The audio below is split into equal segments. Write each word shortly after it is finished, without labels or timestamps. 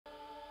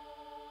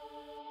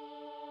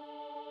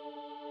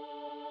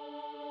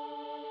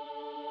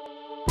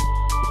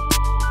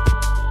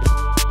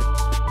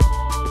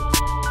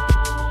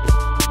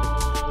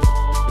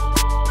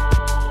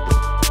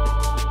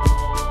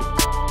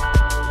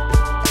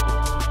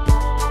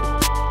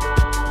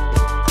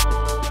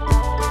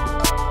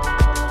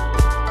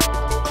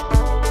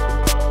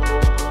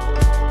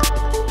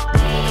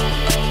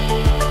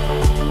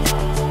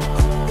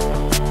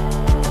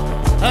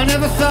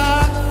never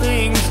thought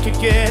things could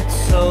get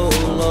so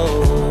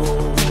low.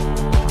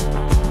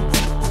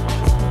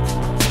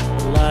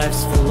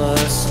 Life's full of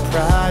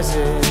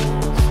surprises.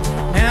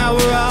 Now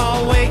we're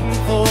all waiting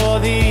for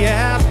the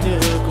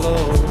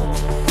afterglow.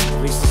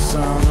 At least the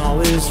sun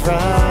always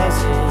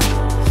rises.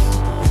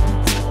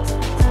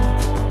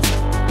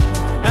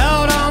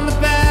 Out on the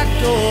back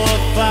door,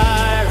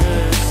 fire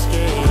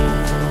escape,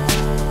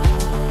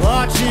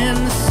 watching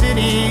the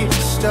city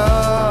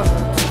start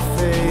to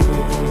fade.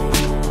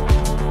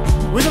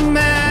 With a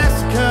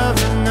mask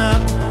covering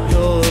up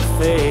your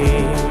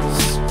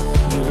face,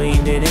 you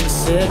leaned in and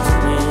said to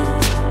me,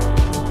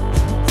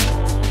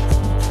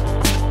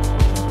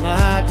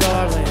 my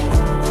darling,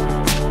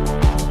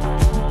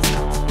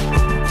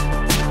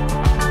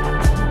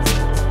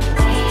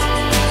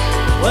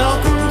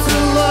 welcome to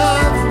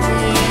love,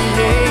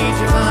 the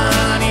age of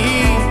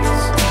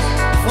unease.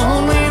 If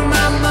only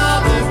my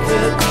mother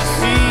could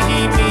see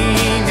me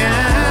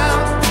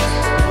now.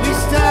 At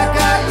least I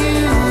got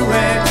you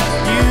and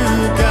you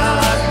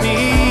got me.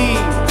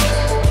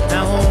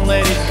 I won't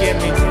let it get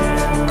me down.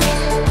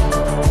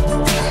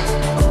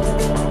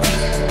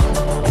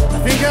 I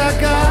think I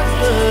got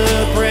the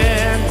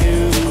brand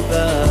new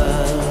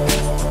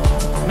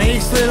bug.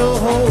 Makes little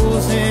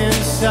holes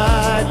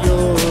inside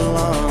your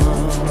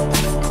lungs.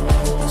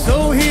 So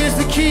here's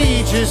the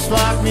key, just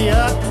lock me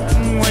up,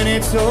 and when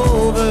it's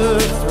over,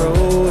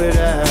 throw it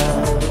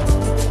out.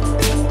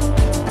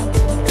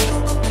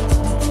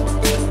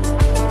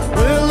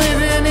 We're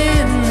living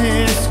in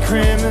this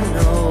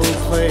criminal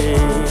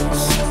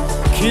place.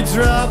 Kids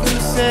rob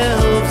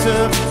themselves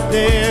of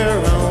their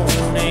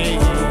own age.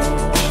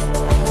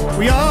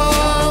 We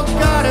all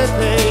gotta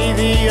pay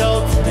the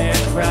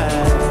ultimate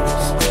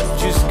price,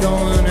 just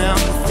going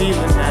out and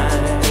feeling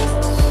nice.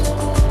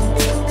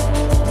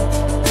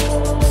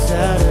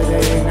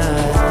 Saturday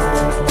night.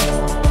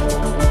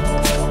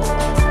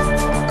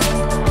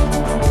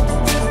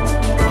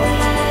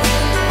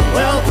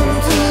 Welcome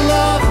to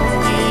love,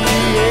 the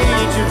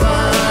age of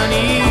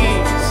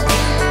unease.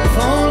 If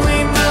only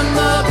my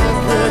mother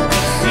could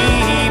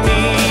see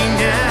me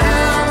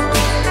now.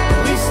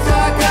 At least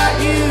I got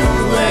you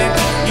and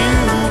you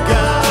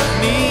got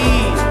me.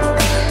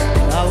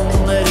 I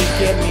won't let it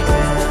get me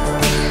down.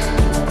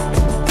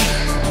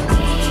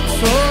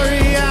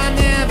 Sorry I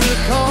never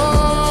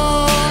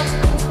called,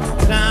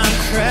 but I'm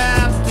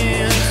trapped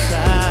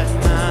inside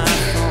my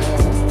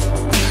phone.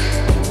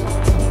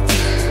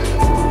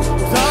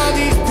 With all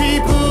these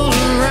people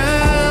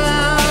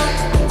around,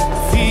 I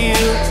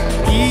feel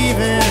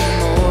even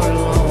more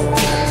alone.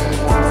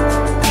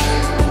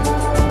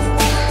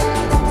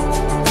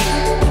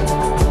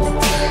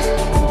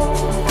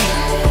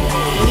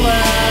 The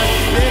last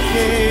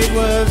decade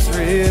was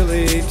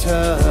really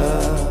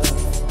tough.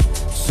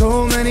 So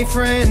many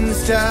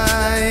friends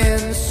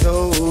dying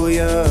so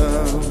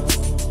young.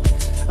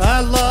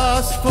 I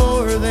lost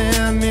 4 of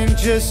them in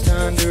just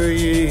under a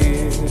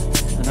year,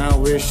 and I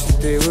wish that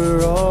they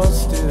were all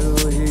still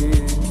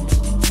here.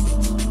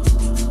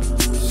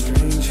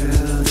 Strange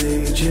how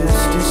they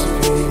just disappear.